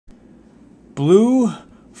Blue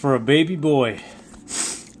for a baby boy.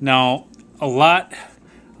 Now, a lot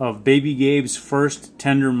of baby Gabe's first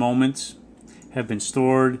tender moments have been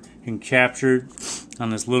stored and captured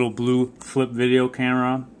on this little blue flip video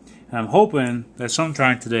camera. And I'm hoping that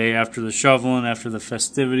sometime today, after the shoveling, after the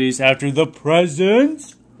festivities, after the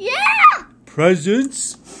presents,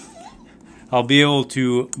 I'll be able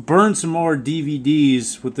to burn some more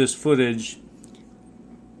DVDs with this footage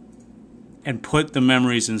and put the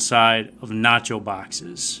memories inside of nacho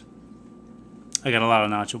boxes. I got a lot of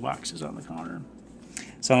nacho boxes on the counter.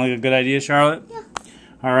 Sound like a good idea, Charlotte? Yeah.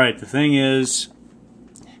 All right, the thing is,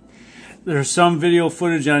 there's some video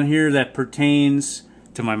footage on here that pertains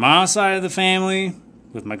to my mom's side of the family,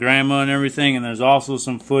 with my grandma and everything, and there's also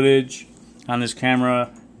some footage on this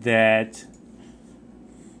camera that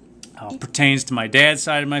pertains to my dad's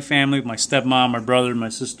side of my family, my stepmom, my brother, my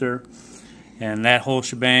sister, and that whole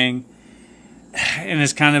shebang. And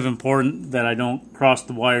it's kind of important that I don't cross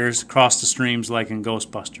the wires, cross the streams like in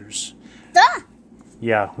Ghostbusters. Duh.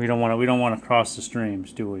 Yeah, we don't want to cross the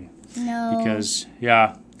streams, do we? No. Because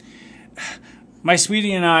yeah, my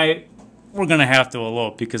sweetie and I, we're gonna have to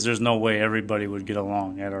elope because there's no way everybody would get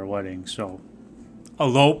along at our wedding. So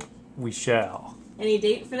elope we shall. Any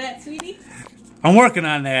date for that, sweetie? I'm working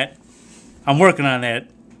on that. I'm working on that.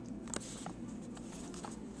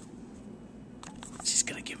 She's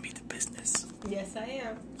gonna give me the business. Yes, I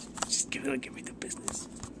am. She's gonna give me the business.